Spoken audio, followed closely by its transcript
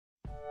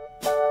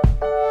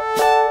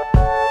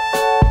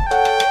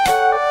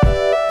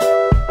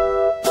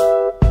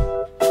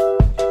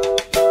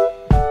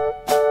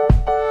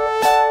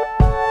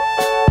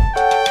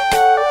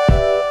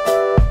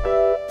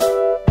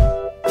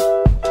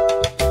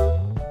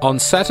On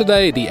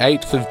Saturday, the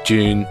 8th of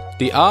June,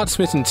 the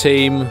Artsmitten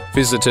team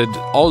visited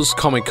Oz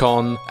Comic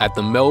Con at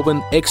the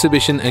Melbourne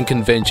Exhibition and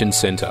Convention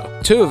Centre.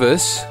 Two of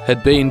us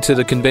had been to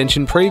the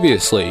convention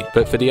previously,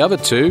 but for the other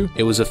two,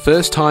 it was a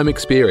first-time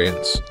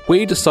experience.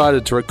 We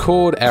decided to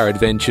record our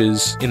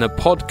adventures in a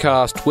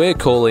podcast we're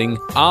calling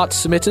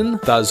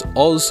Artsmitten Does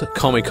Oz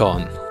Comic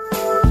Con.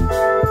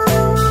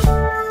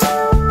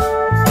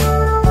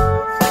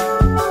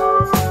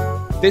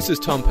 This is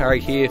Tom Parry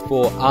here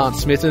for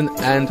Artsmitten,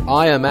 and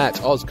I am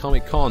at Oz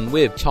Comic Con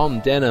with Tom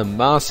Denham,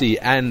 Marcy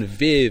and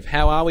Viv.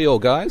 How are we all,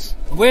 guys?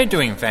 We're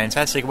doing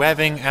fantastic. We're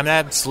having an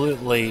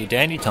absolutely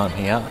dandy time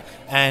here,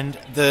 and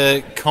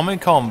the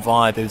Comic-Con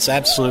vibe is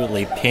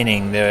absolutely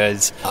pinning.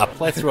 There's a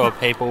plethora of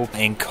people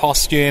in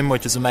costume,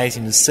 which is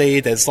amazing to see.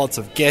 There's lots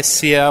of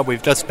guests here.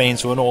 We've just been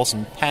to an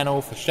awesome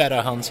panel for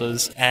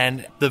Shadowhunters,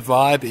 and the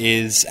vibe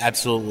is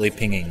absolutely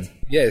pinging.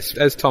 Yes,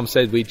 as Tom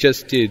said, we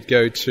just did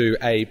go to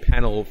a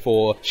panel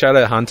for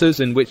Shadowhunters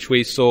in which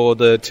we saw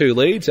the two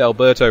leads,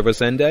 Alberto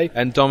Rosende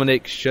and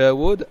Dominic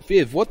Sherwood.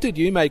 Viv, what did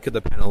you make of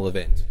the panel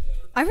event?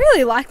 I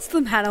really liked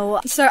the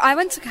panel. So I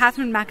went to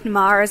Catherine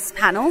McNamara's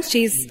panel.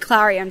 She's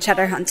Clary on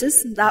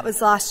Shadowhunters. That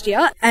was last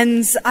year.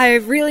 And I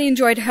really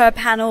enjoyed her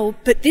panel.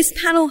 But this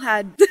panel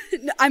had,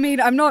 I mean,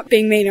 I'm not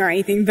being mean or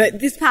anything, but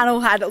this panel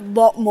had a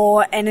lot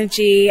more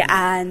energy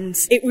and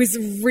it was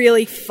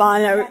really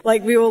fun.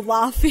 Like, we were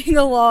laughing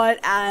a lot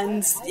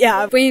and,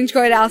 yeah, we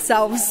enjoyed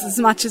ourselves as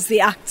much as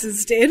the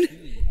actors did.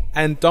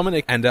 And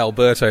Dominic and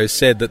Alberto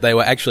said that they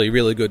were actually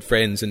really good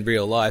friends in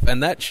real life,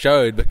 and that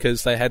showed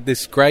because they had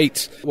this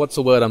great, what's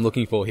the word I'm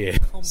looking for here?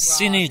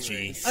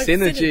 Synergy.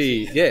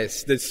 Synergy,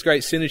 yes. This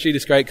great synergy,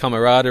 this great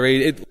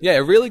camaraderie.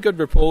 A really good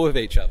rapport with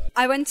each other.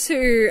 I went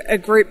to a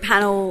group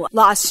panel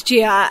last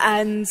year,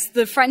 and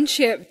the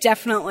friendship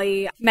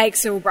definitely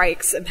makes or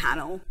breaks a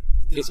panel.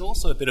 There's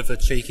also a bit of a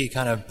cheeky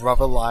kind of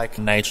brother-like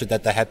nature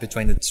that they had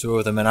between the two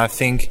of them, and I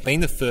think being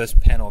the first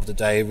panel of the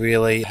day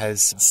really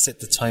has set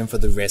the tone for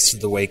the rest of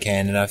the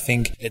weekend, and I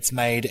think it's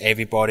made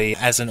everybody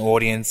as an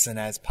audience and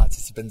as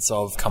participants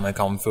of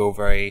Comic-Con feel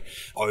very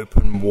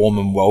open, warm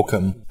and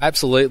welcome.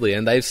 Absolutely,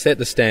 and they've set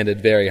the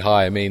standard very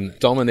high. I mean,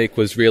 Dominic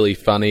was really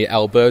funny.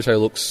 Alberto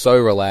looks so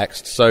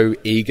relaxed, so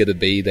eager to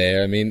be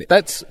there. I mean,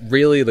 that's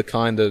really the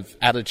kind of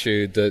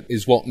attitude that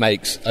is what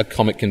makes a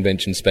comic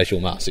convention special,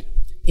 Marcy.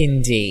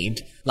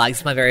 Indeed. Like,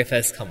 it's my very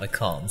first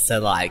Comic-Con, so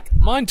like...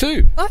 Mine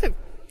too. Oh,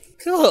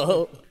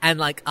 cool. And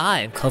like,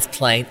 I'm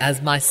cosplaying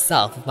as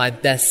myself with my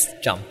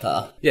best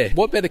jumper. Yeah,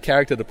 what better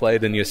character to play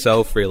than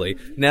yourself, really?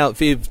 Now,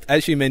 Viv,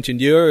 as you mentioned,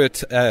 you were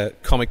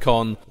at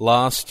Comic-Con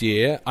last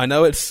year. I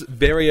know it's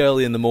very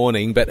early in the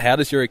morning, but how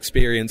does your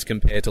experience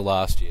compare to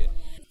last year?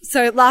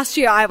 So last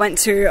year I went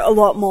to a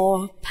lot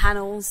more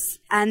panels,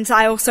 and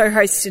I also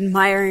hosted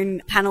my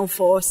own panel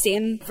for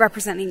Sin,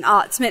 representing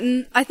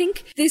Artsmitten. I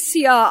think this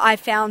year I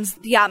found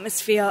the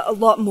atmosphere a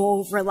lot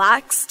more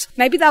relaxed.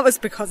 Maybe that was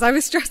because I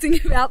was stressing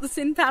about the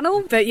Sin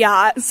panel, but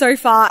yeah, so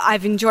far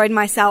I've enjoyed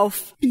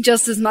myself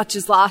just as much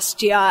as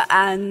last year,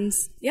 and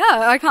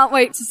yeah, I can't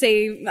wait to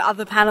see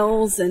other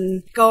panels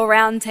and go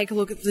around, take a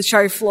look at the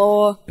show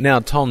floor. Now,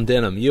 Tom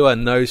Denham, you are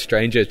no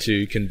stranger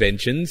to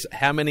conventions.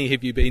 How many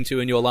have you been to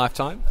in your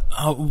lifetime?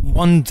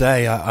 One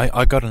day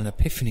I got an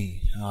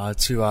epiphany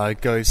to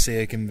go see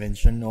a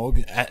convention or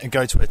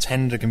go to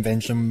attend a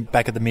convention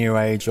back at the mere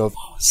age of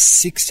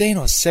 16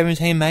 or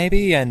 17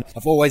 maybe, and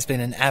I've always been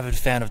an avid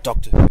fan of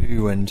Doctor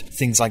Who and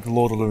things like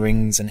Lord of the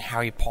Rings and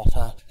Harry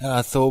Potter, and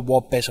I thought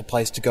what better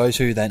place to go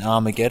to than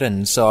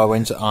Armageddon, so I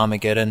went to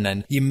Armageddon,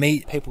 and you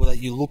meet people that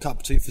you look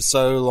up to for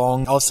so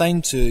long. I was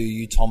saying to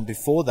you, Tom,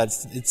 before that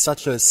it's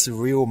such a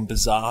surreal and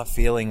bizarre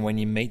feeling when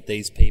you meet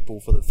these people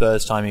for the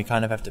first time. You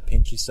kind of have to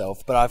pinch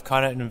yourself, but I've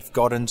kind of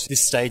gotten to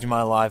this stage in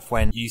my life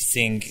when you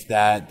think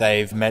that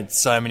they've met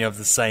so many of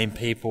the same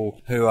people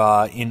who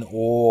are in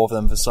awe of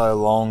them for so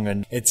long,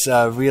 and it's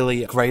a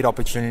really great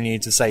opportunity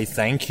to say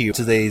thank you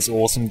to these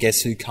awesome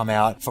guests who come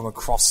out from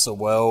across the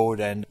world,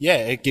 and yeah,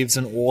 it gives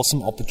an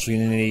awesome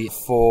opportunity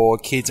for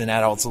kids and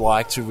adults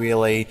alike to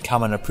really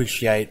come and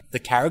appreciate the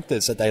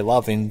characters that they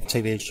love in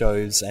TV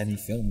shows and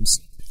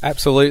films.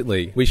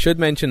 Absolutely. We should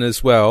mention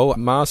as well,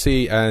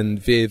 Marcy and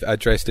Viv are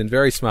dressed in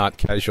very smart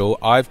casual.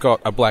 I've got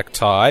a black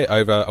tie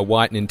over a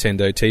white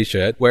Nintendo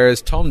t-shirt,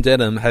 whereas Tom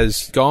Denham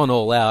has gone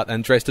all out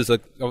and dressed as I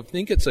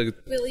think it's a...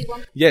 Willy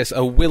Wonka. Yes,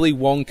 a Willy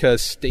Wonka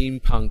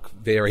steampunk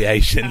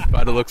variation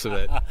by the looks of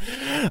it.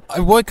 I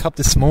woke up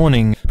this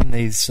morning in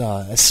these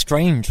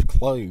strange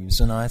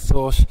clothes, and I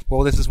thought,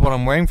 well, this is what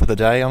I'm wearing for the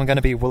day. I'm going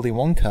to be Willy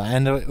Wonka.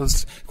 And it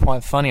was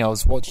quite funny. I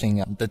was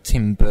watching the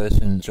Tim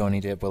Burton Johnny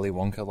Depp Willy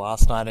Wonka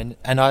last night,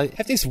 and I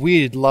have this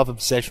weird love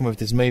obsession with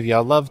this movie. I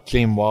love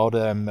Gene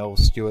Wilder and Mel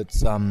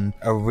Stewart's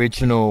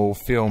original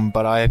film,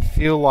 but I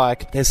feel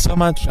like there's so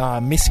much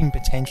missing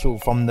potential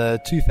from the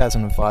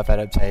 2005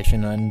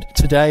 adaptation, and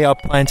today I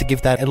plan to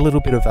give that a little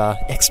bit of an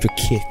extra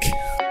kick.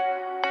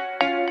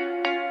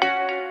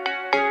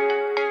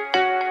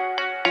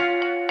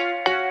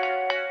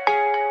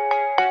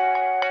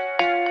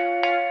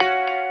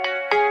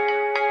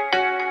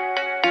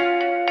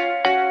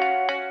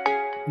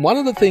 One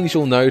of the things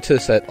you'll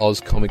notice at Oz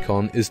Comic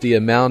Con is the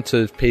amount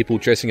of people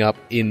dressing up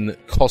in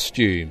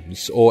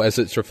costumes, or as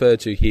it's referred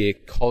to here,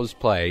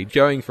 cosplay.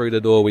 Going through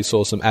the door, we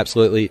saw some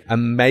absolutely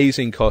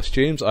amazing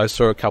costumes. I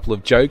saw a couple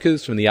of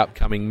Jokers from the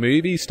upcoming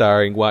movie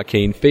starring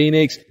Joaquin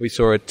Phoenix. We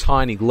saw a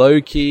tiny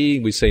Loki.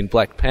 We've seen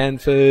Black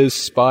Panthers,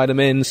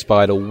 Spider-Men,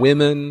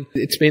 Spider-Women.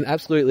 It's been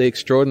absolutely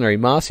extraordinary.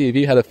 Marcy, have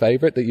you had a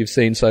favourite that you've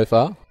seen so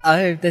far?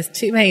 Oh, there's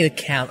too many to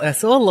count. I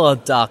saw a lot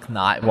of Dark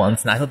Knight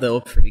ones, and I thought they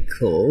were pretty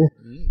cool.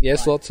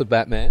 Yes, lots of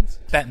Batmans.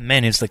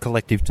 Batman is the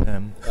collective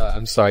term.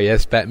 I'm sorry,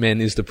 yes, Batman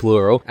is the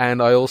plural.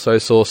 And I also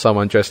saw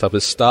someone dressed up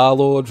as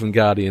Star-Lord from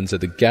Guardians of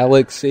the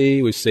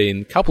Galaxy. We've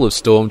seen a couple of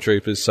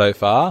Stormtroopers so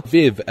far.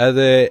 Viv, are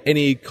there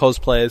any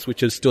cosplayers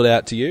which have stood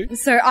out to you?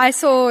 So I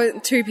saw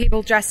two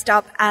people dressed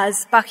up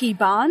as Bucky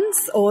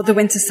Barnes, or the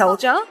Winter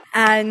Soldier,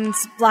 and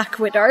Black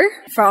Widow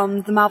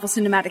from the Marvel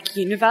Cinematic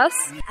Universe.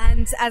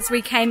 And as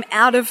we came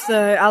out of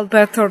the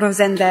Alberto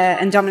Rosende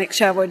and Dominic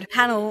Sherwood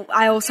panel,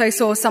 I also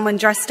saw someone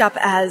dressed up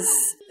as,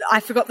 I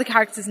forgot the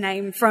character's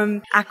name,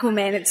 from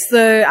Aquaman. It's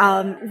the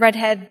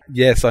redhead.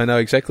 Yes, I know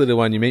exactly the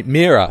one you mean.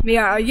 Mira.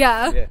 Mira,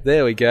 yeah.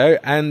 There we go.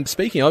 And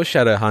speaking of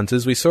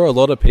Shadowhunters, we saw a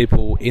lot of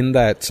people in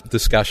that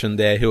discussion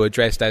there who were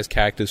dressed as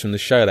characters from the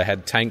show. They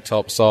had tank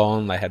tops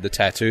on, they had the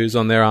tattoos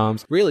on their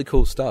arms. Really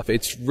cool stuff.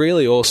 It's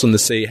really awesome to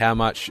see how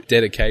much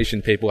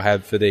dedication people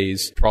have for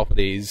these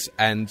properties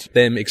and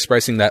them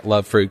expressing that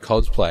love through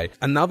cosplay.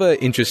 Another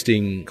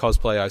interesting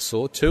cosplay I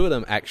saw, two of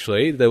them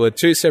actually. There were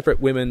two separate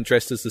women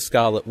dressed as the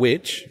Scarlet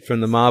Witch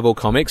from the Marvel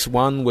comics.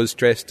 One was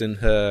dressed in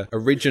her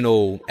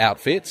original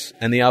outfit,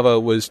 and the other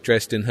was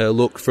dressed in her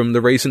look from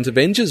the recent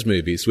Avengers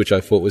movies, which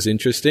I thought was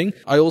interesting.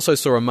 I also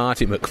saw a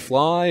Marty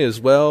McFly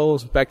as well.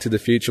 Back to the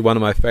Future, one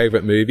of my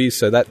favourite movies,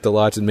 so that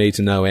delighted me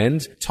to no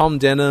end. Tom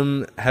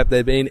Denham, have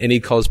there been any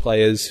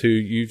cosplayers who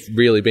you've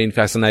really been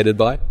fascinated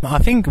by? I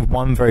think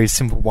one very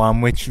simple one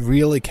which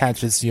really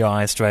catches the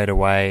eye straight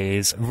away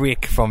is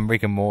Rick from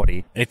Rick and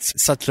Morty. It's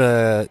such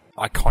a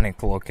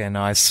iconic look, and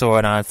I saw it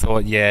and I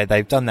thought, yeah,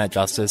 they've done that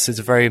justice. It's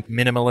a very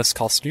minimalist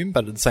costume,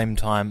 but at the same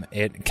time,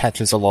 it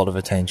catches a lot of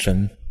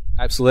attention.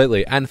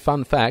 Absolutely. And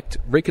fun fact,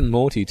 Rick and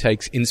Morty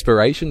takes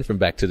inspiration from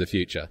Back to the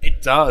Future.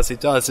 It does.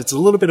 It's a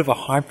little bit of a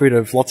hybrid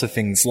of lots of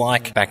things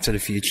like Back to the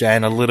Future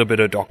and a little bit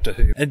of Doctor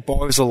Who. It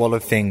borrows a lot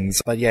of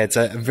things. But yeah, it's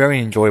a very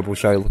enjoyable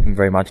show, looking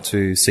very much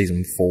to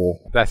season 4.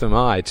 That am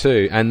I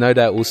too. And no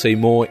doubt we'll see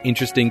more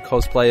interesting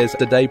cosplayers as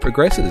the day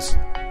progresses.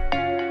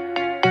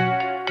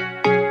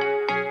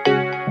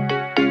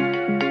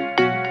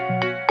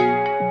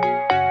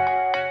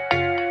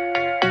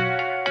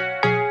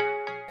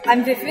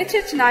 I'm Viv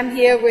Mitchell, and I'm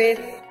here with...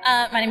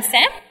 my name's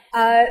Sam.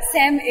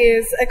 Sam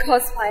is a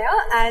cosplayer,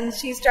 and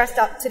she's dressed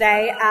up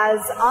today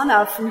as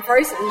Anna from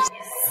Frozen.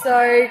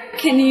 So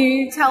can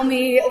you tell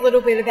me a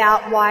little bit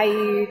about why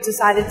you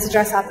decided to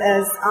dress up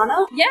as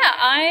Anna? Yeah,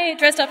 I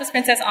dressed up as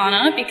Princess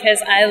Anna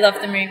because I love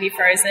the movie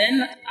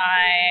Frozen.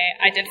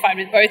 I identified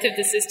with both of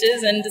the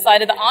sisters and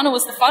decided that Anna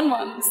was the fun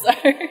one, so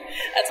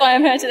that's why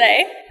I'm here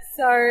today.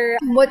 So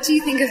what do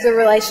you think is the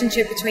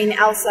relationship between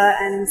Elsa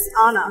and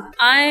Anna?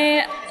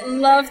 I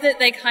love that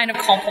they kind of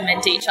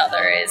complement each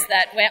other, is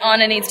that where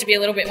Anna needs to be a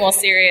little bit more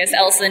serious,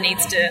 Elsa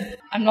needs to,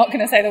 I'm not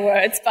going to say the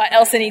words, but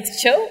Elsa needs to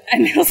chill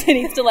and Elsa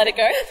needs to let it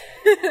go.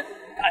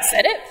 I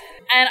said it.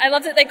 And I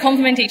love that they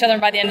complement each other,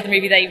 and by the end of the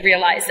movie they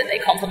realise that they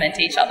complement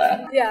each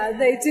other. Yeah,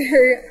 they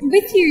do.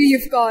 With you,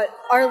 you've got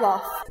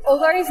Olaf.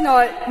 Although he's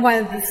not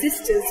one of the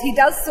sisters, he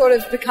does sort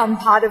of become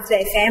part of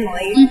their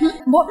family.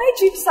 Mm-hmm. What made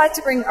you decide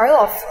to bring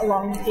Olaf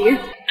along with you?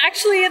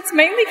 Actually, it's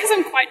mainly because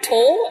I'm quite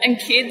tall and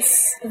kids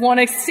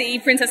want to see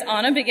Princess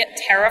Anna but get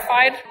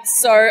terrified.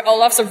 So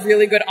Olaf's a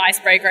really good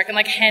icebreaker. I can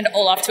like hand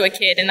Olaf to a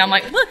kid and I'm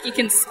like, look, you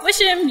can squish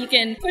him, you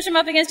can push him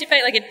up against your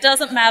face. Like, it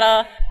doesn't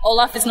matter.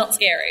 Olaf is not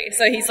scary.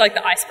 So he's like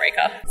the icebreaker.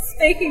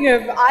 Speaking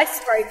of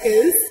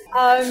icebreakers,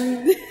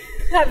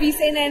 have you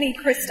seen any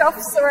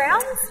Kristoffs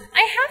around?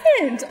 I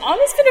haven't.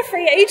 Anna's been a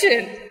free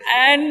agent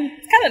and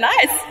it's kind of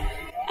nice.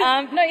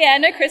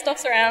 No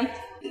Kristoffs around.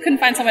 Couldn't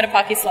find somewhere to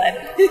park his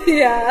sled.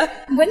 Yeah.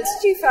 When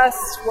did you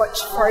first watch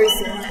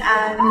Frozen,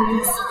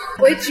 and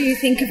what did you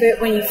think of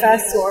it when you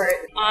first saw it?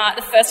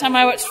 The first time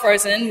I watched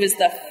Frozen was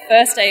the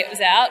first day it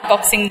was out,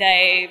 Boxing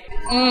Day.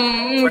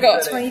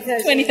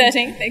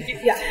 2013, thank you.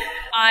 Yeah.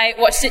 I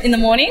watched it in the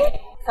morning,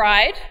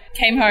 cried,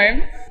 came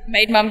home,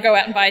 made Mum go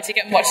out and buy a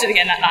ticket and watched it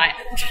again that night.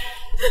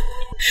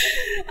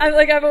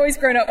 I've always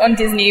grown up on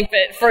Disney,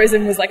 but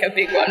Frozen was like a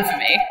big one for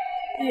me.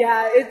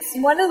 Yeah, it's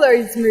one of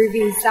those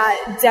movies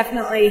that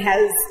definitely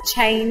has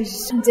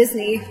changed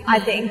Disney, I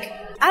think.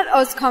 At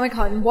Oz Comic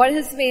Con, what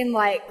has been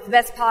like the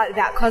best part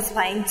about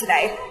cosplaying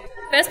today?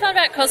 Best part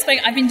about cosplaying,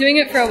 I've been doing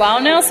it for a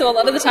while now, so a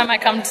lot of the time I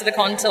come to the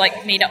con to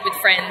like meet up with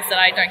friends that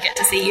I don't get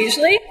to see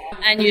usually.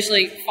 and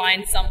usually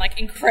find some like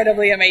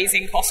incredibly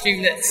amazing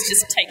costume that's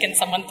just taken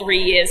someone 3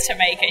 years to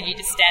make, and you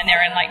just stand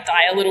there and like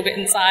die a little bit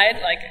inside.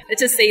 Like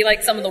to see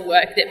like some of the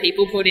work that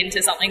people put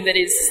into something that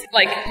is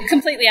like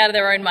completely out of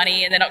their own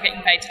money and they're not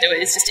getting paid to do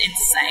it is just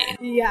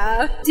insane.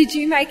 Yeah. Did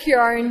you make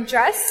your own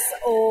dress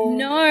or?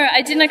 No,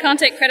 I didn't. I can't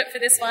take credit for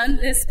this one.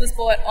 This was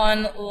bought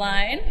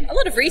online. A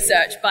lot of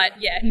research, but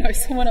yeah, no,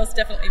 someone else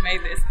definitely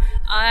made this.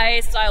 I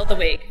styled the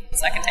wig,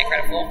 so I can take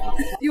credit for.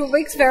 Your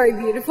wig's very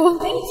beautiful.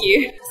 Thank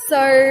you.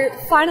 So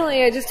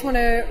finally, I just want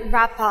to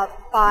wrap up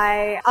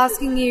by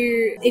asking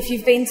you if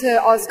you've been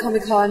to Oz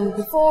Comic Con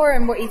before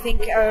and what you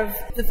think of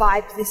the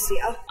vibe this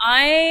year.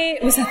 I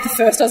was at the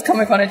first Oz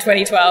Comic Con in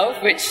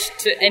 2012, which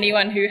to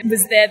anyone who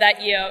was there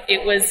that year,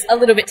 it was a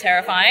little bit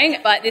terrifying.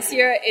 But this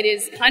year it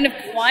is kind of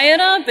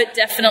quieter, but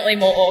definitely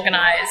more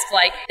organised.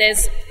 Like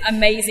there's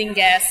amazing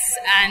guests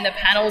and the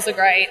panels are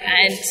great,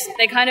 and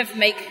they kind of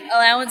make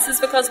allowances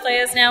for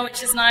cosplayers now,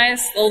 which is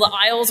nice. All the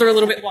aisles are a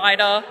little bit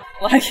wider.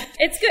 Like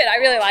it's good. I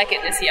really like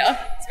it this year.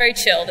 It's very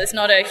chill. There's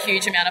not a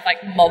huge amount of like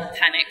mob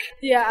panic.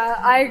 Yeah,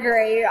 I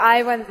agree.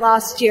 I went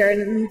last year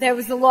and there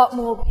was a lot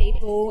more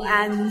people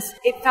and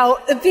it felt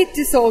a bit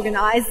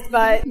disorganised,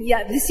 but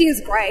yeah, this year's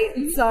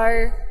great.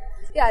 So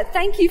yeah,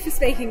 thank you for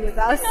speaking with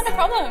us. Not a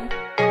problem.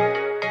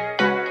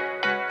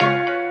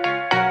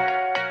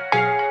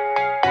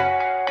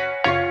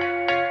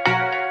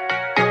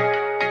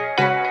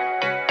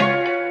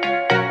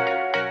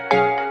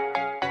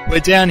 We're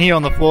down here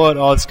on the floor at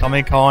Oz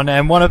Comic Con,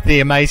 and one of the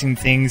amazing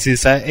things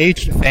is that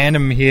each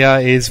fandom here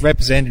is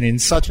represented in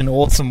such an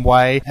awesome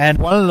way, and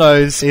one of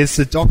those is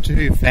the Doctor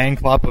Who Fan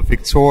Club of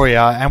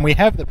Victoria, and we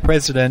have the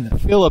president,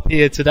 Philip,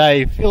 here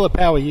today. Philip,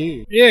 how are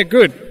you? Yeah,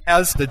 good.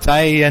 How's the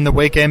day and the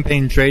weekend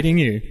been treating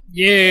you?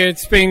 Yeah,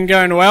 it's been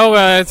going well.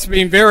 It's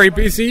been very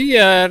busy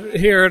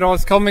here at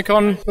Oz Comic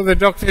Con for the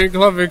Doctor Who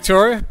Club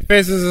Victoria.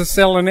 Fezzes are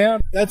selling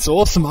out. That's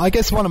awesome. I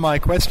guess one of my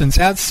questions,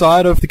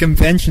 outside of the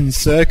convention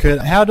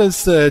circuit, how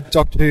does the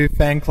Doctor Who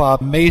Fan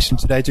Club meet?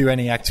 Do they do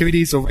any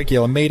activities or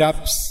regular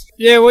meetups?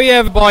 Yeah, we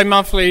have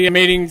bi-monthly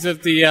meetings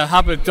at the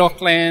hub at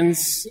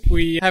Docklands.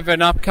 We have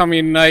an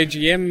upcoming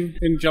AGM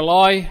in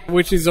July,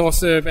 which is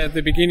also about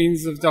the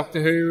beginnings of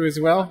Doctor Who as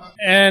well.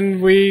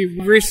 And we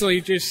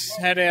recently just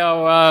had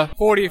our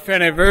 40th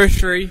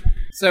anniversary,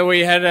 so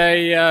we had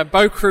a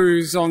boat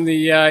cruise on the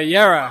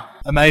Yarra.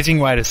 Amazing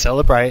way to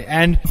celebrate.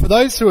 And for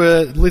those who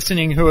are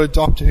listening who are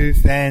Doctor Who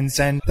fans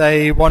and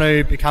they want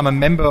to become a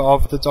member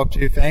of the Doctor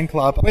Who Fan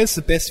Club, where's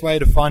the best way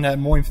to find out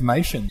more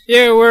information?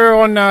 Yeah, we're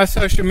on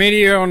social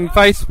media, on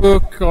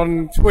Facebook,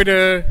 on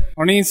Twitter,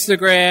 on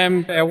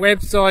Instagram, our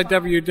website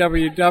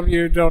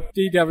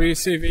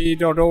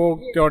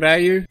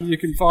www.dwcv.org.au. You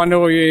can find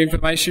all your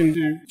information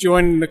to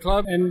join the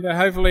club and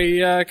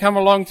hopefully come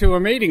along to a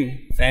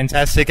meeting.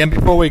 Fantastic. And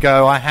before we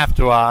go, I have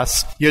to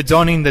ask, you're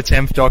donning the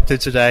 10th Doctor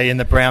today in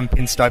the brown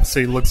pinstripe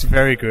suit, looks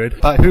very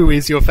good, but who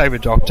is your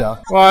favourite Doctor?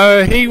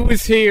 Well, he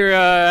was here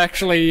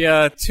actually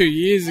 2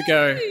 years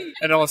ago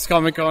at Oz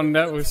Comic Con.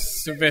 That was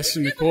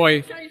Sylvester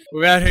McCoy,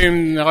 without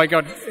whom I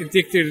got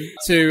addicted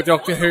to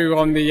Doctor Who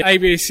on the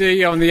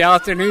ABC on the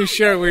afternoon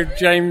show with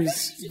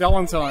James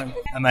Valentine.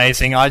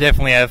 Amazing. I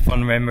definitely have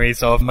fond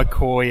memories of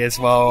McCoy as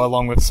well,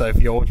 along with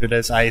Sophie Aldred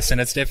as Ace, and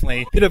it's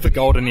definitely a bit of a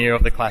golden era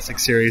of the classic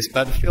series.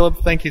 But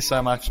Philip, thank you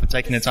so much for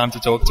taking the time to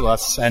talk to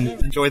us, and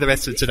enjoy the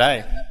rest of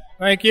today.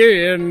 Thank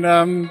you, and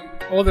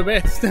all the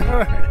best.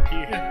 Thank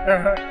you.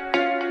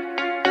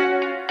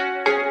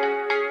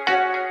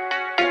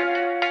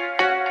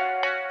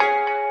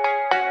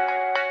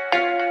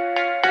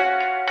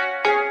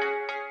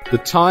 The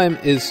time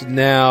is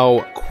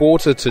now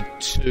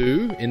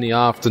 1:45 in the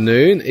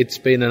afternoon. It's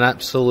been an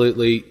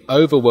absolutely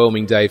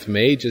overwhelming day for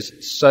me.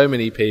 Just so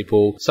many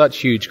people, such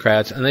huge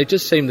crowds, and they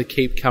just seem to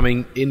keep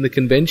coming in the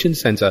convention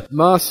centre.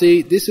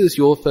 Marcy, this is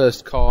your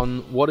first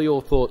con. What are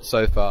your thoughts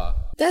so far?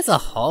 There's a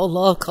whole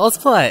lot of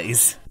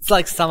cosplays. It's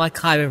like some I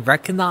kind of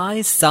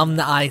recognise, some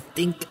that I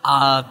think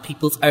are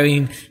people's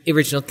own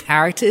original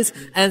characters,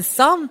 and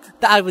some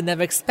that I would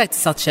never expect,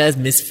 such as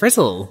Miss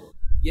Frizzle.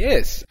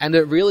 Yes, and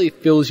it really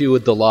fills you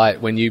with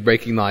delight when you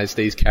recognise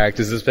these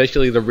characters,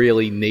 especially the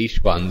really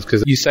niche ones,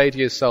 because you say to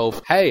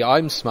yourself, hey,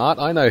 I'm smart,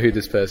 I know who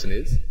this person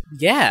is.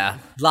 Yeah,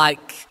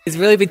 like, it's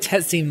really been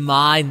testing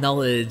my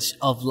knowledge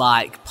of,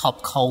 like,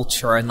 pop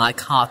culture and, like,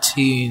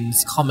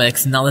 cartoons,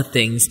 comics and other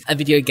things, and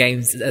video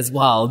games as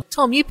well.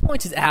 Tom, you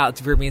pointed out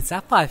Ruby and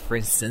Sapphire, for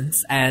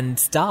instance, and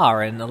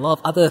Star, and a lot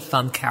of other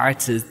fun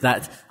characters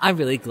that I'm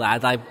really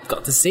glad I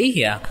got to see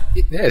here.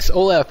 Yes,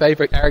 all our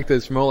favourite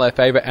characters from all our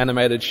favourite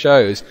animated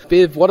shows.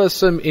 Viv, what are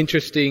some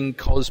interesting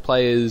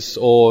cosplayers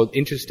or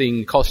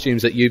interesting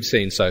costumes that you've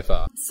seen so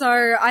far?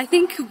 So I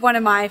think one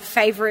of my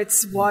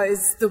favourites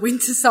was the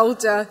Winter Soldier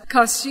soldier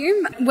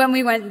costume. When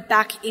we went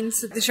back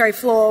into the show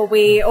floor,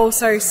 we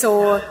also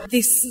saw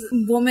this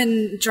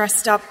woman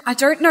dressed up. I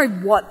don't know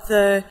what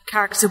the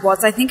character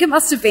was. I think it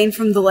must have been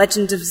from The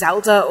Legend of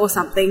Zelda or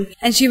something.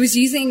 And she was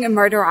using a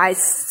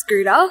motorized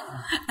scooter.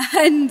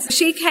 And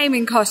she came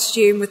in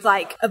costume with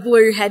like a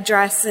blue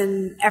headdress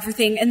and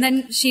everything. And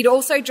then she'd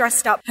also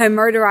dressed up her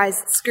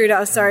motorized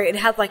scooter, so it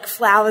had like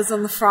flowers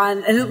on the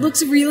front, and it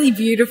looked really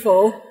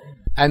beautiful.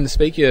 And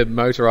speaking of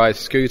motorised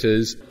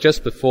scooters,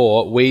 just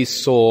before we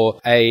saw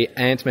a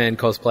Ant-Man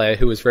cosplayer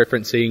who was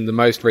referencing the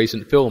most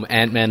recent film,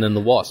 Ant-Man and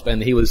the Wasp,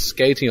 and he was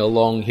skating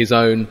along his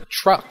own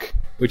truck,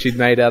 which he'd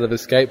made out of a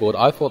skateboard.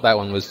 I thought that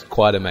one was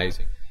quite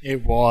amazing.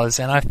 It was,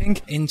 and I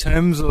think in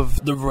terms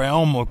of the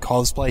realm of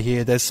cosplay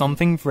here, there's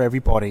something for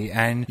everybody,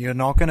 and you're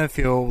not going to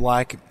feel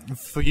like,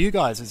 for you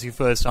guys, it's your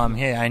first time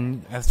here,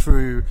 and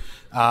through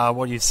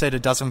what you've said,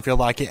 it doesn't feel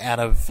like you're out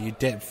of your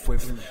depth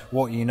with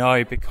what you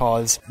know,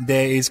 because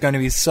there is going to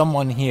be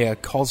someone here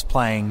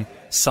cosplaying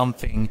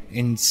something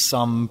in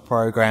some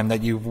program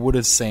that you would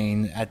have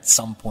seen at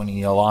some point in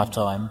your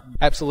lifetime.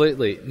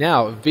 Absolutely.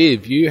 Now,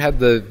 Viv, you had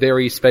the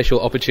very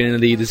special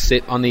opportunity to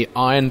sit on the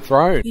Iron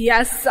Throne.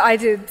 Yes, I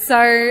did.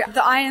 So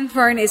the Iron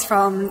Throne is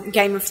from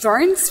Game of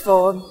Thrones,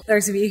 for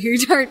those of you who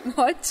don't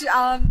watch.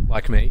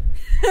 Like me.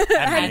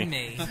 And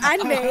me.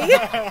 And me.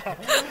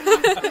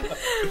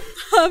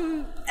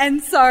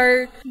 And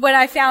so when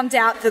I found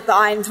out that the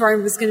Iron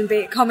Throne was going to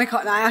be at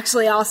Comic-Con, I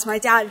actually asked my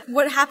dad,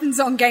 what happens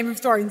on Game of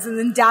Thrones? And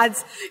then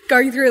Dad's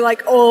going through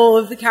like all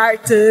of the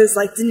characters,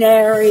 like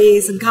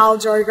Daenerys and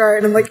Khal Drogo,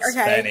 and I'm like,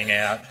 okay. Fanning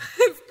out.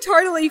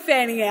 Totally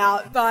fanning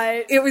out,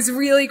 but it was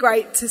really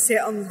great to sit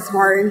on the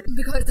throne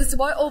because it's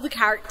what all the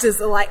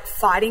characters are like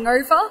fighting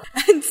over,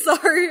 and so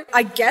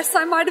I guess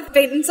I might have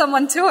beaten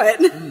someone to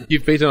it.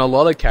 You've beaten a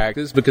lot of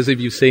characters because if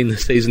you've seen the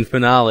season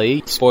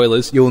finale,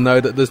 spoilers, you'll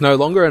know that there's no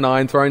longer an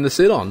Iron Throne to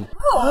sit on.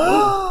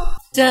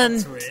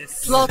 Dun,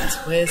 plot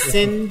twist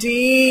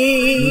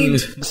indeed.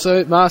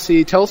 So,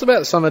 Marcy, tell us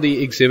about some of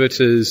the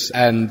exhibitors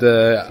and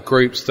the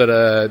groups that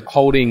are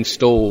holding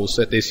stalls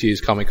at this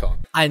year's Comic-Con.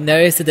 I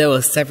noticed that there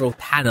were several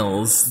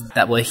panels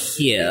that were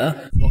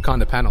here, What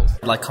kind of panels?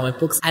 like comic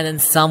books, and then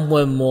some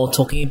were more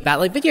talking about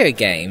like video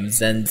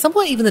games, and some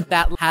were even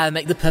about how to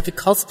make the perfect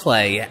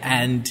cosplay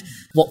and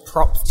what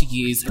props to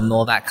use and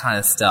all that kind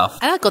of stuff.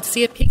 And I got to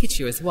see a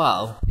Pikachu as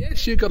well.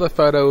 Yes, you got a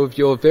photo of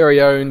your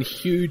very own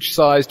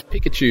huge-sized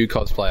Pikachu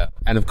cosplayer.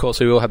 And of course,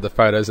 we will have the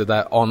photos of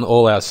that on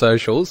all our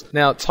socials.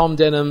 Now, Tom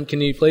Denham,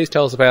 can you please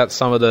tell us about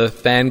some of the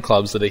fan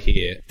clubs that are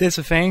here? There's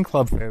a fan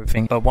club for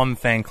everything, but one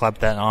fan club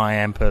that I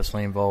am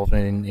personally involved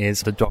in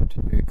is the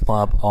Doctor Who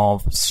Club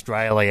of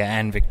Australia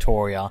and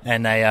Victoria,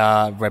 and they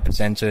are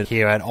represented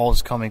here at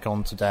Oz Comic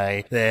Con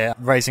today. They're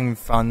raising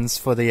funds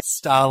for the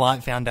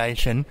Starlight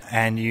Foundation,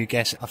 and you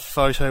get a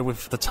photo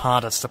with the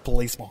TARDIS, the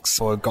police box,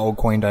 for a gold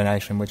coin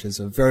donation, which is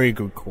a very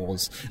good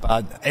cause.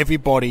 But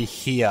everybody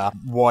here,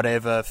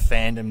 whatever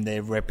fandom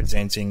they're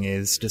representing,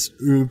 is just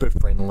uber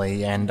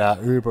friendly and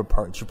uber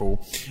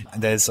approachable.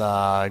 There's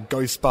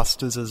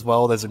Ghostbusters as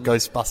well. There's a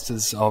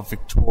Ghostbusters of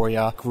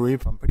Victoria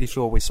group. I'm pretty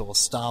sure we saw a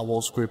Star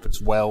Wars group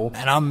as well.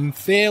 And I'm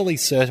fairly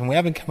certain, we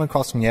haven't come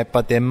across them yet,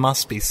 but there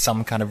must be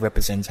some kind of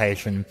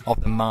representation of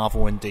the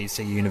Marvel and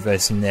DC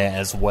universe in there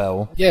as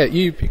well. Yeah,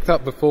 you picked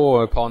up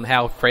before upon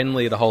how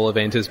friendly the whole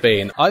event has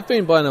been. I've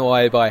been blown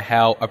away by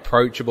how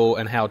approachable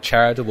and how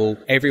charitable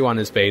everyone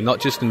has been, not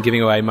just in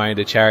giving away money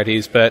to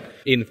charities, but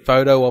in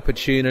photo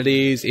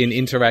opportunities, in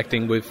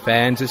interacting with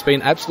fans. It's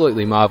been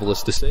absolutely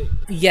marvellous to see.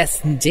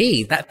 Yes,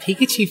 indeed. That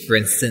Pikachu, for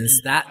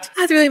instance, that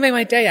really made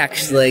my day,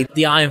 actually.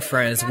 The Iron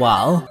Throne as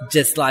well.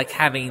 Just like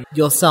having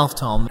yourself,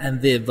 Tom, and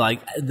Viv,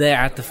 like, there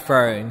at the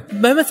throne.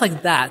 Moments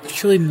like that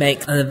truly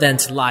make an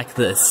event like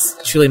this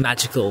truly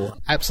magical.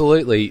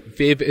 Absolutely.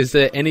 Viv, is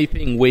there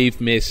anything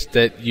we've missed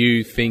that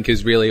you think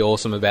is really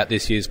awesome about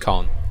this year's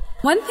con?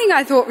 One thing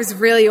I thought was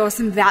really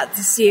awesome about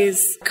this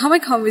year's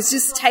Comic-Con was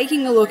just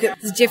taking a look at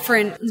the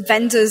different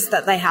vendors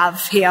that they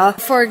have here.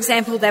 For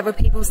example, there were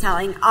people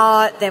selling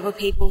art, there were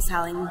people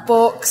selling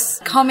books,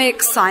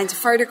 comics, signed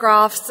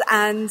photographs,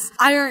 and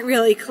I don't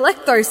really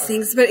collect those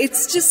things, but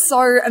it's just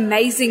so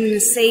amazing to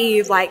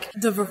see like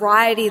the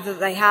variety that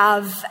they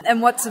have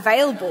and what's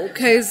available,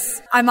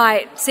 because I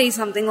might see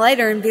something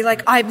later and be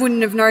like, I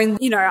wouldn't have known,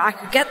 I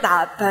could get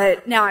that,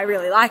 but now I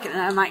really like it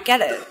and I might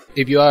get it.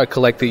 If you are a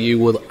collector, you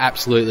will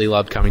absolutely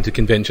love coming to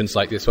conventions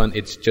like this one.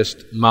 It's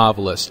just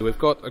marvellous. We've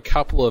got a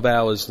couple of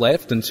hours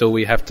left until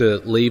we have to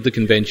leave the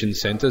convention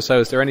centre,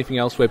 so is there anything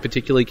else we're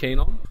particularly keen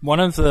on?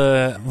 One of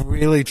the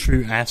really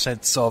true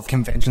assets of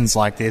conventions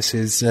like this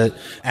is that,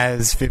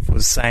 as Viv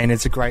was saying,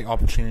 it's a great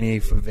opportunity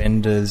for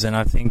vendors, and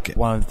I think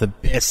one of the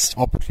best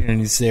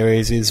opportunities there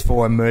is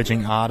for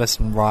emerging artists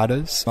and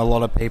writers. A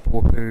lot of people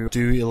who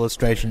do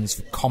illustrations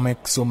for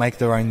comics or make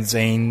their own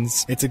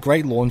zines. It's a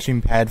great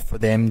launching pad for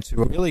them to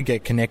really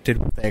get connected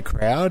with their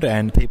crowd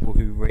and people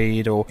who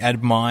read or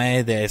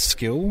admire their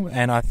skill.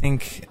 And I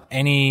think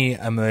any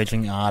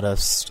emerging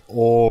artist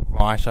or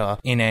writer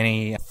in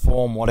any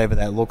form, whatever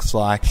that looks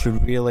like,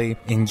 should really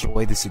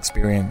enjoy this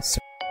experience.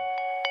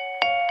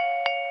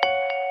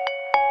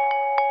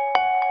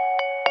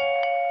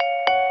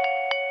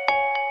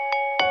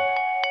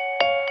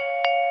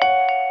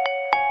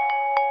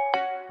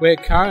 We're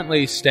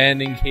currently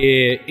standing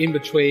here in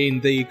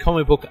between the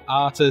comic book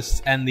artists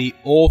and the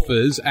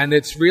authors, and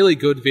it's really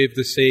good, Viv,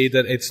 to see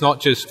that it's not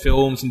just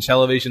films and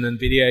television and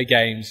video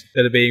games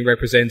that are being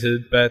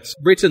represented, but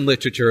written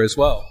literature as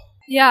well.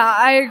 Yeah,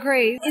 I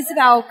agree.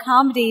 Isabel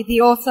Carmody, the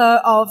author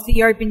of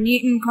the Obed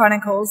Newton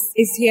Chronicles,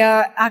 is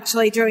here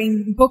actually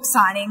doing book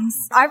signings.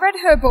 I read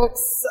her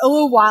books a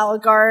little while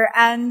ago,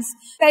 and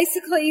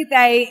basically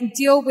they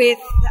deal with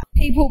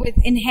people with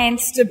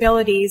enhanced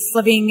abilities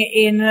living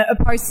in a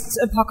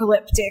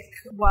post-apocalyptic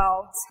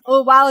world. A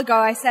little while ago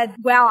I said,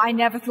 wow, I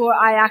never thought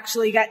I'd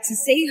actually get to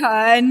see her,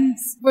 and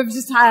we've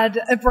just had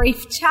a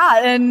brief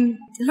chat and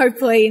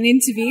hopefully an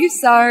interview.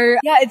 So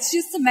yeah, it's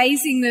just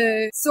amazing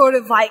to sort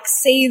of like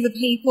see the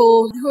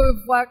people who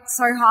have worked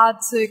so hard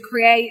to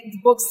create the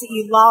books that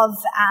you love,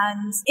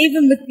 and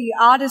even with the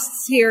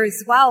artists here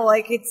as well,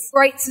 like it's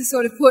great to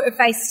sort of put a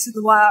face to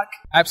the work.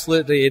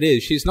 Absolutely it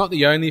is. She's not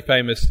the only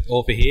famous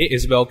author here,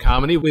 Isabel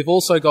Carmody. We've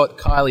also got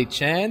Kylie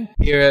Chan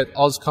here at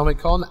Oz Comic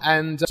Con,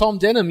 and Tom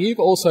Denham, you've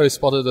also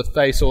spotted a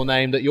face or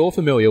name that you're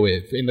familiar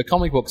with in the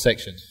comic book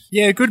section.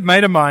 Yeah, a good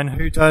mate of mine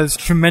who does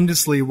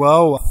tremendously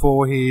well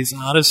for his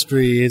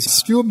artistry is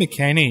Stuart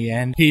McKinney,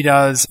 and he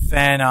does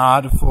fan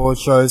art for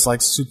shows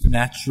like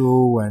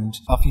Supernatural and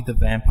Buffy the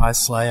Vampire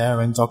Slayer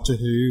and Doctor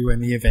Who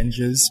and the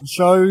Avengers.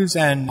 Shows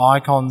and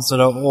icons that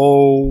are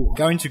all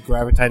going to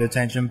gravitate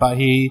attention, but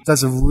he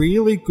does a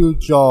really good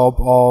job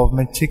of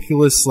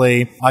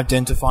meticulously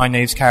identifying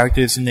these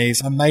characters and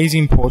these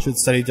amazing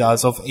portraits that he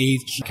does of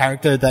each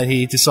character that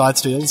he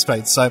decides to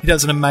illustrate. So he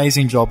does an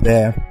amazing job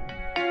there.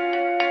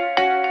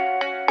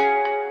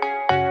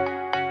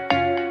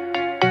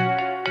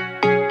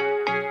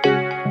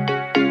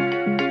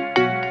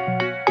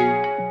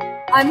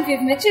 I'm Viv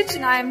Mitchett,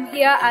 and I'm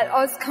here at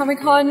Oz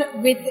Comic Con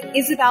with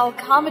Isabel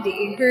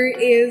Carmody, who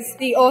is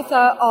the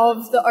author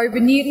of the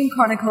Obed Newton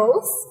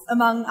Chronicles,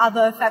 among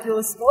other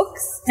fabulous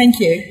books. Thank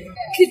you.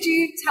 Could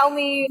you tell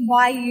me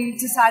why you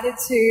decided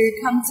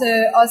to come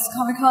to Oz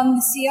Comic Con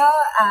this year,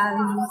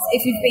 and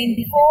if you've been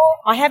before?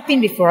 I have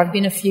been before. I've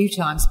been a few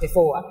times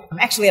before.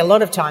 Actually, a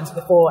lot of times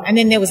before. And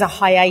then there was a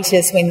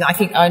hiatus when I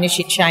think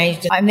ownership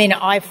changed. And then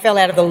I fell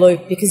out of the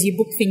loop because you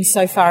book things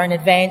so far in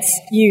advance,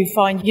 you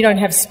find you don't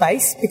have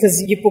space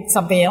because you booked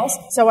something else.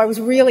 So I was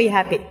really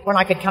happy when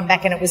I could come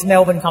back, and it was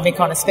Melbourne Comic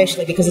Con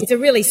especially because it's a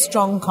really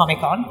strong Comic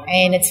Con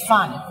and it's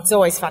fun. It's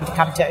always fun to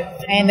come to.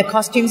 And the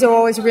costumes are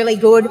always really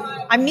good.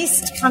 I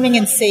missed coming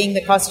and seeing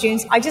the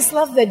costumes. I just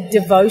love the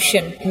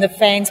devotion the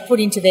fans put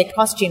into their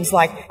costumes.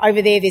 Like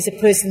over there, there's a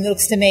person that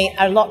looks to me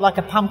a lot like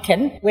a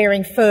pumpkin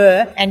wearing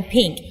fur and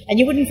pink. And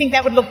you wouldn't think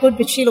that would look good,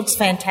 but she looks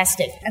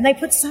fantastic. And they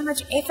put so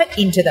much effort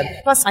into them.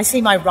 Plus, I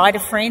see my writer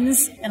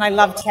friends and I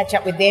love to catch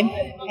up with them.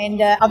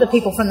 And other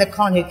people from the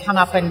con who come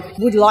up and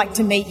would like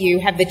to meet you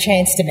have the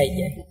chance to meet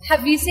you.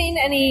 Have you seen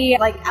any,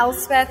 like,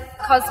 Elspeth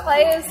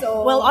cosplayers?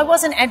 Or? Well, I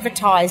wasn't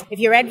advertised. If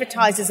you're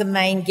advertised as a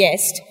main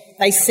guest,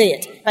 they see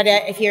it. But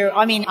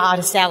I'm in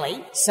Artist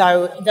Alley,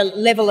 so the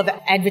level of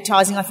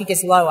advertising I think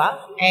is lower,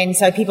 and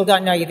so people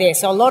don't know you're there.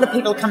 So a lot of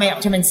people are coming up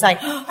to me and saying,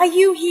 are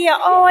you here?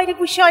 Oh, I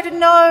wish I'd have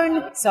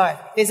known. So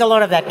there's a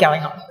lot of that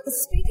going on.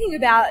 Speaking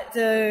about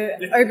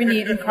the Obed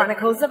Newton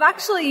Chronicles, I've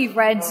actually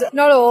read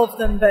not all of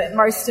them, but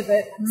most of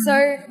it. Mm-hmm.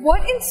 So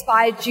what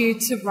inspired you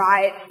to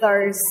write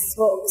those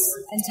books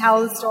and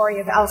tell the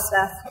story of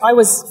Elspeth? I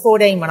was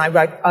 14 when I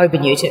wrote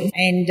Obed Newton,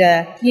 and,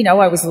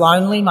 I was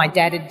lonely. My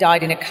dad had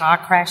died in a car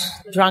crash.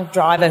 Drunk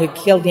driver who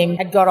killed him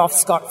had got off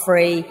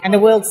scot-free, and the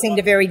world seemed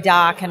a very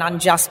dark and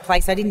unjust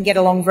place. I didn't get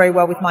along very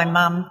well with my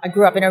mum. I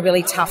grew up in a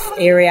really tough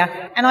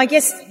area, and I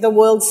guess the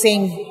world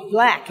seemed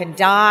black and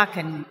dark,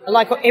 and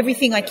like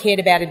everything I cared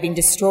about had been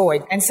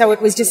destroyed. And so it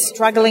was just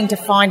struggling to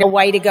find a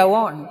way to go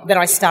on that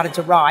I started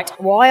to write.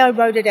 Why I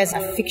wrote it as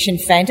a fiction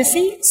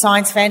fantasy,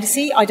 science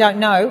fantasy, I don't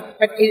know,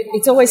 but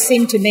it's always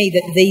seemed to me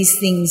that these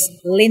things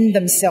lend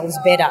themselves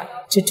better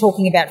to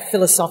talking about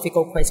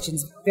philosophical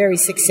questions very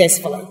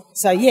successfully.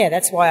 So, yeah,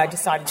 that's why I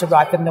decided to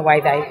write them the way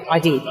I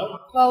did.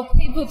 Well,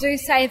 people do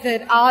say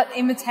that art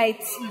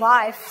imitates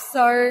life,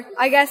 so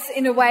I guess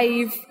in a way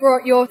you've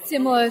brought your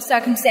similar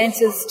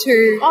circumstances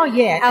to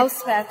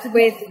Elspeth,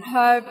 with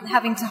her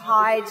having to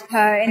hide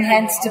her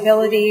enhanced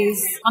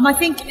abilities. I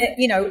think,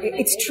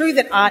 it's true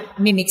that art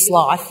mimics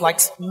life. Like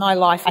my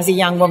life as a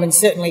young woman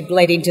certainly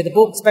bled into the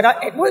books, but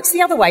it works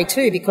the other way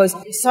too, because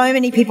so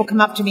many people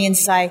come up to me and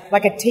say,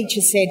 like a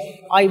teacher said,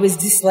 I was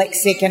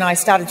dyslexic and I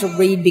started to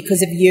read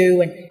because of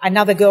you, and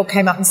another girl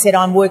came up and said,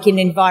 I'm working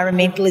in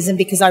environmentalism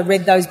because I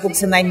read those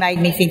books and they made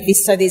me think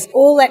this. So there's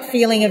all that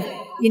feeling of,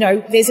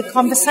 there's a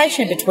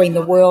conversation between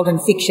the world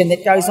and fiction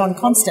that goes on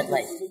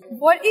constantly.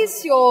 What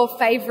is your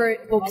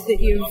favourite book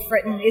that you've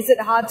written? Is it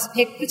hard to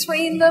pick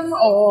between them,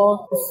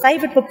 or? The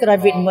favourite book that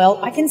I've written,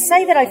 well, I can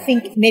say that I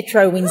think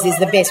Metro Winds is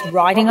the best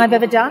writing I've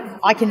ever done.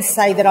 I can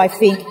say that I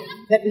think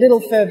that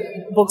Little Fur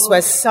books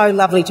were so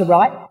lovely to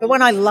write. The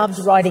one I loved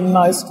writing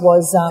most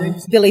was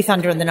Billy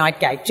Thunder and the Night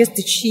Gate. Just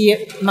the sheer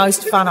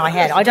most fun I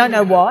had. I don't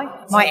know why.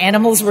 My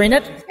animals were in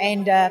it,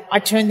 and I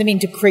turned them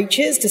into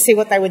creatures to see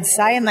what they would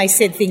say, and they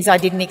said things I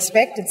didn't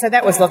expect, and so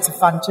that was lots of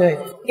fun too.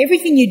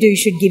 Everything you do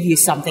should give you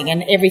something,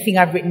 and everything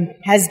I've written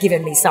has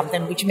given me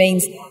something, which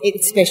means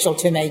it's special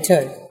to me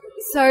too.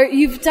 So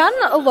you've done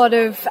a lot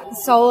of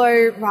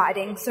solo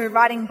writing, so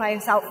writing by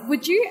yourself.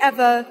 Would you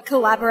ever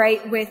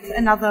collaborate with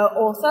another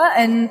author?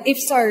 And if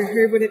so,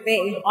 who would it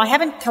be? I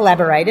haven't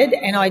collaborated,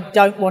 and I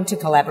don't want to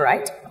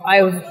collaborate.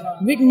 I've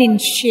written in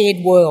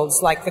shared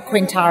worlds like the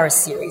Quentaris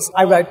series.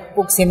 I wrote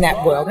books in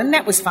that world, and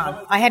that was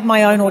fun. I had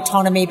my own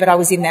autonomy, but I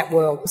was in that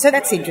world. So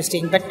that's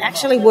interesting. But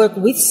actually work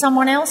with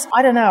someone else?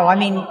 I don't know. I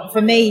mean,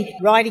 for me,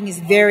 writing is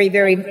very,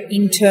 very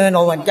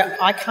internal, and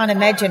I can't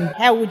imagine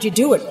how would you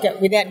do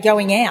it without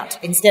going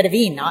out instead of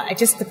in.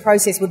 The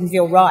process wouldn't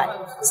feel right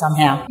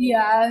somehow.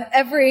 Yeah,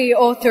 every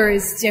author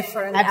is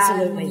different.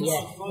 Absolutely,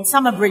 yeah. And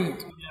some are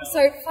brilliant.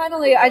 So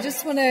finally, I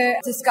just want to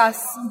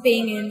discuss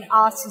being in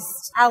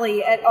Artist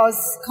Alley at Oz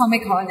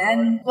Comic Con,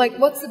 and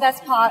what's the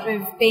best part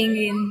of being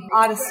in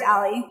Artist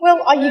Alley?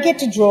 Well, you get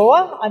to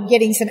draw. I'm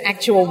getting some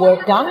actual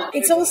work done.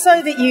 It's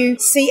also that you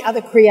see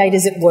other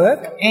creators at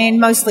work, and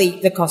mostly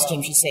the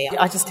costumes you see.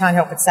 I just can't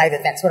help but say that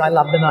that's what I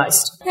love the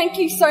most. Thank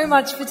you so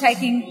much for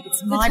taking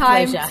the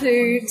time pleasure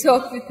to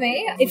talk with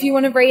me. If you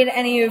want to read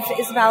any of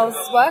Isabel's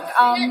work,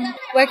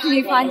 where can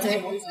you find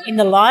it? In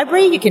the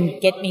library. You can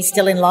get me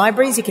still in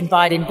libraries. You can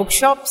buy it in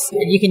bookshops.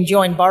 You can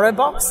join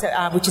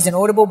BorrowBox, which is an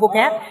Audible book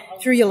app,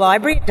 through your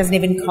library. It doesn't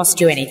even cost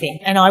you anything.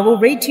 And I will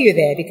read to you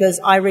there because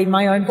I read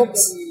my own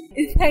books.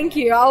 Thank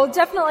you. I'll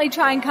definitely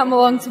try and come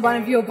along to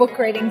one of your book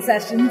reading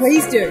sessions.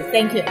 Please do.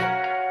 Thank you.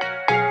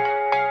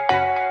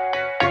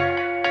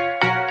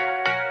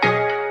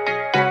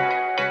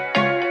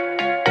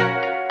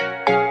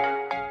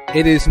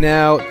 It is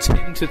now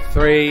 10 to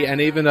 3, and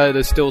even though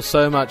there's still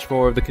so much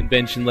more of the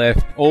convention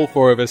left, all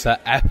four of us are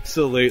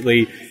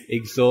absolutely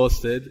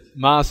exhausted.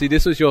 Marcy,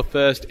 this was your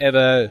first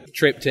ever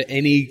trip to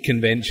any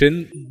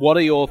convention. What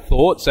are your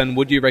thoughts, and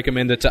would you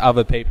recommend it to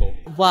other people?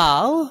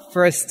 Well,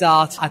 for a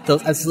start, I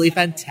thought it was absolutely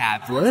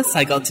fantabulous.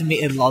 I got to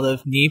meet a lot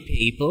of new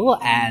people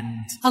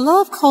and a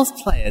lot of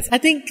cosplayers. I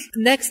think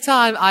next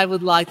time I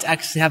would like to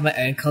actually have my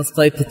own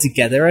cosplay put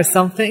together or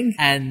something,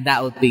 and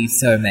that would be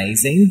so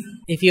amazing.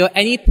 If you're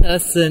any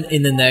person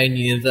in the known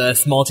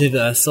universe,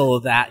 multiverse, all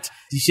of that,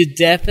 you should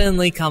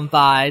definitely come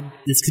by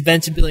this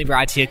convention building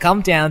right here.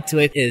 Come down to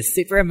it. It is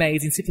super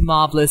amazing, super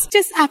marvellous,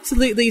 just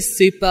absolutely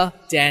super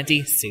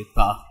dandy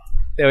super.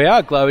 There we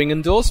are, glowing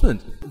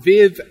endorsement.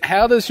 Viv,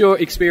 how does your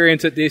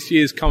experience at this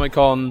year's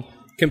Comic-Con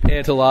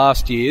compare to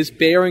last year's,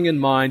 bearing in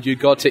mind you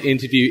got to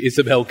interview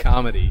Isabel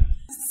Carmody?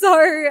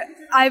 So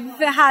I've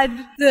had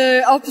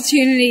the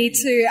opportunity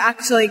to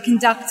actually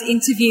conduct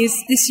interviews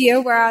this year,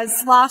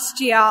 whereas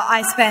last year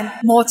I spent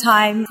more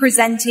time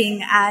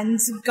presenting and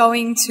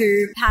going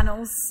to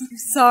panels.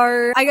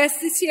 So I guess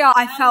this year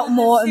I felt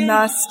more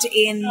immersed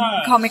in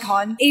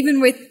Comic-Con. Even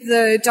with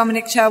the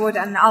Dominic Sherwood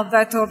and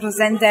Alberto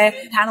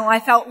Rosende panel, I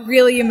felt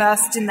really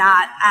immersed in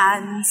that,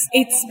 and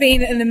it's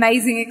been an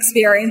amazing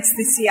experience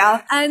this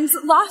year. And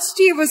last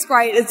year was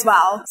great as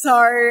well.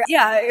 So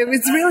yeah, it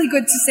was really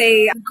good to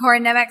see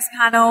Corin Nemec's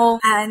panel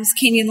and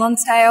Kenyon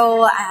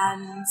Lonsdale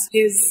and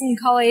his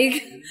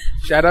colleague.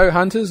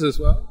 Shadowhunters as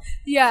well?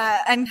 Yeah,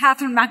 and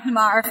Catherine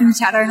McNamara from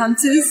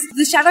Shadowhunters.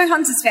 The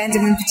Shadowhunters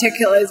fandom in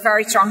particular is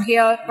very strong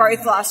here,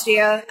 both last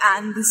year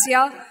and this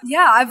year.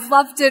 Yeah, I've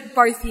loved it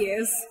both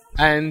years.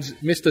 And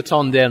Mr.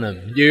 Tom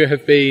Denham, you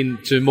have been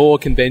to more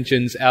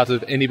conventions out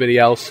of anybody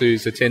else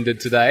who's attended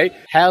today.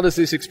 How does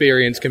this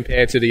experience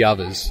compare to the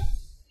others?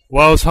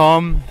 Well,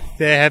 Tom,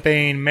 there have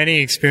been many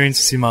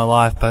experiences in my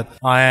life, but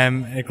I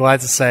am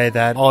glad to say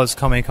that Oz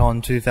Comic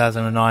Con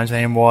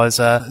 2019 was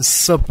a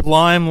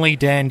sublimely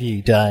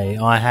dandy day.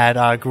 I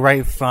had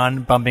great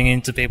fun bumping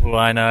into people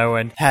I know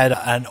and had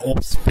an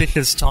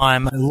auspicious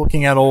time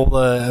looking at all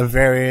the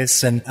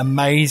various and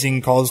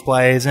amazing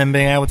cosplays, and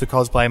being able to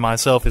cosplay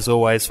myself is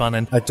always fun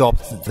and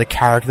adopt the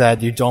character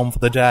that you don for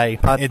the day.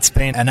 But it's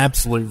been an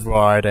absolute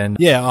ride, and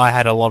yeah, I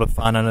had a lot of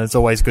fun, and it's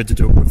always good to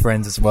do it with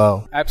friends as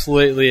well.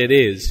 Absolutely it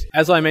is.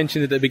 As I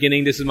mentioned at the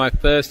beginning, this is my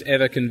first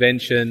ever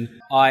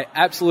convention. I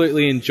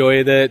absolutely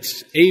enjoyed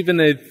it. Even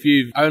if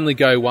you only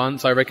go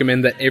once, I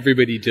recommend that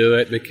everybody do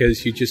it,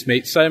 because you just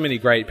meet so many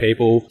great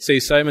people, see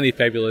so many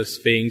fabulous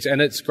things,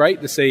 and it's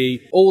great to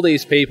see all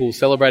these people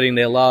celebrating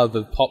their love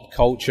of pop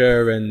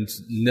culture and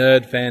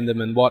nerd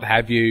fandom and what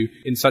have you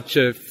in such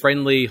a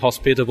friendly,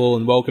 hospitable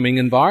and welcoming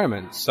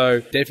environment.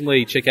 So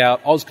definitely check out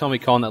Oz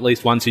Comic Con at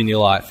least once in your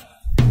life.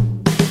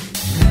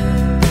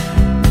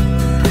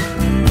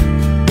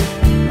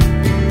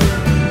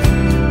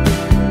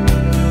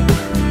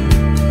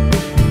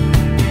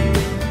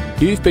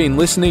 You've been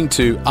listening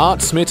to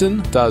Art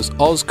Smitten Does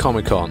Oz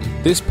Comic Con.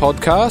 This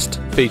podcast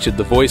featured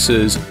the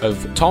voices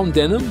of Tom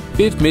Denham,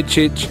 Viv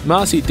Mitchich,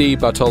 Marcy Di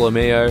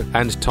Bartolomeo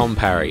and Tom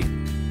Parry.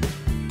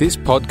 This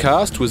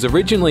podcast was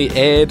originally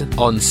aired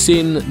on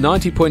SYN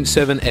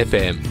 90.7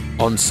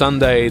 FM on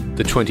Sunday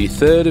the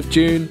 23rd of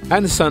June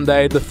and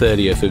Sunday the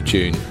 30th of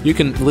June. You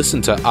can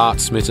listen to Art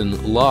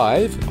Smitten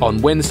live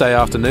on Wednesday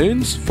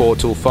afternoons 4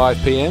 till 5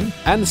 p.m.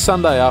 and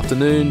Sunday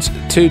afternoons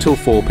 2 till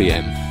 4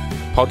 p.m.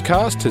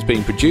 Podcast has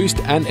been produced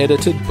and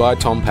edited by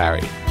Tom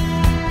Parry.